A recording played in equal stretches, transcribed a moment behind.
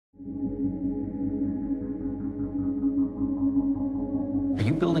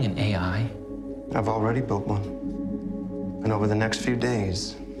building an AI? I've already built one. And over the next few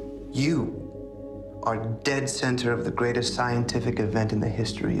days, you are dead center of the greatest scientific event in the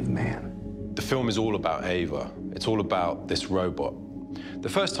history of man. The film is all about Ava. It's all about this robot. The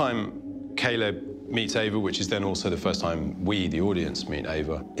first time Caleb meets Ava, which is then also the first time we, the audience, meet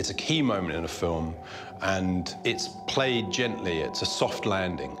Ava, it's a key moment in a film, and it's played gently. It's a soft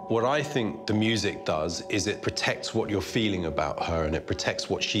landing. What I think the music does is it protects what you're feeling about her, and it protects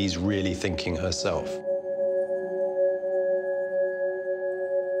what she's really thinking herself.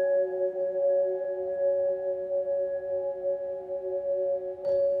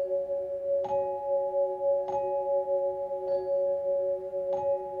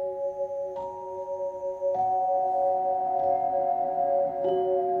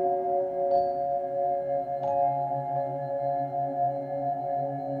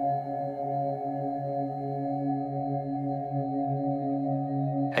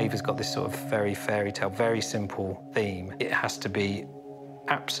 Ava's got this sort of very fairy tale, very simple theme. It has to be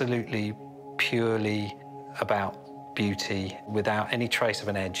absolutely, purely about beauty without any trace of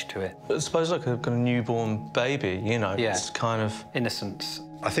an edge to it. I suppose like a kind of newborn baby, you know? Yeah. It's kind of... innocence.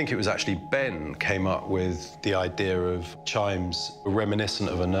 I think it was actually Ben came up with the idea of chimes reminiscent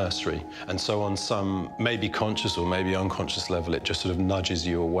of a nursery. And so on some maybe conscious or maybe unconscious level, it just sort of nudges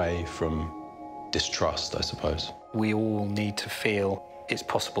you away from distrust, I suppose. We all need to feel it's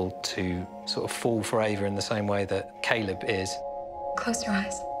possible to sort of fall for Ava in the same way that Caleb is. Close your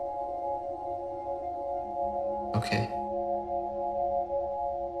eyes. Okay.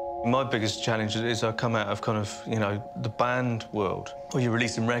 My biggest challenge is I come out of kind of, you know, the band world. When you're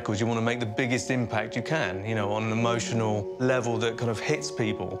releasing records, you want to make the biggest impact you can, you know, on an emotional level that kind of hits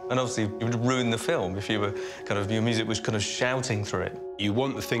people. And obviously, it would ruin the film if you were kind of, your music was kind of shouting through it. You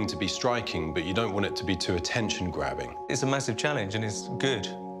want the thing to be striking, but you don't want it to be too attention-grabbing. It's a massive challenge, and it's good.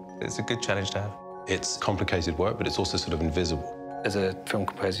 It's a good challenge to have. It's complicated work, but it's also sort of invisible. As a film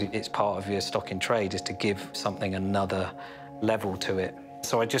composer, it's part of your stock in trade is to give something another level to it.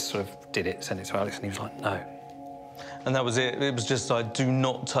 So I just sort of did it, sent it to Alex, and he was like, no. And that was it. It was just like, do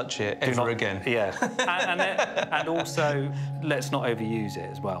not touch it ever again. Yeah. and also, let's not overuse it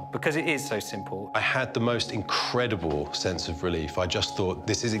as well, because it is so simple. I had the most incredible sense of relief. I just thought,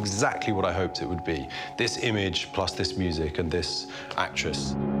 this is exactly what I hoped it would be. This image plus this music and this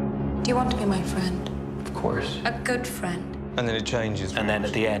actress. Do you want to be my friend? Of course. A good friend? And then it changes. And then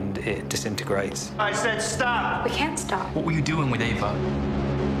at the end, it disintegrates. I said stop! We can't stop. What were you doing with Ava?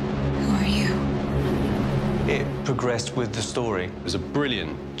 Who are you? It progressed with the story. It was a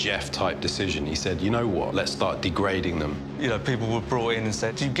brilliant Jeff-type decision. He said, you know what, let's start degrading them. You know, people were brought in and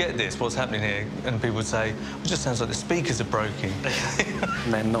said, do you get this? What's happening here? And people would say, it just sounds like the speakers are broken.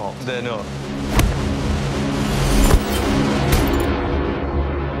 And they're not. They're not.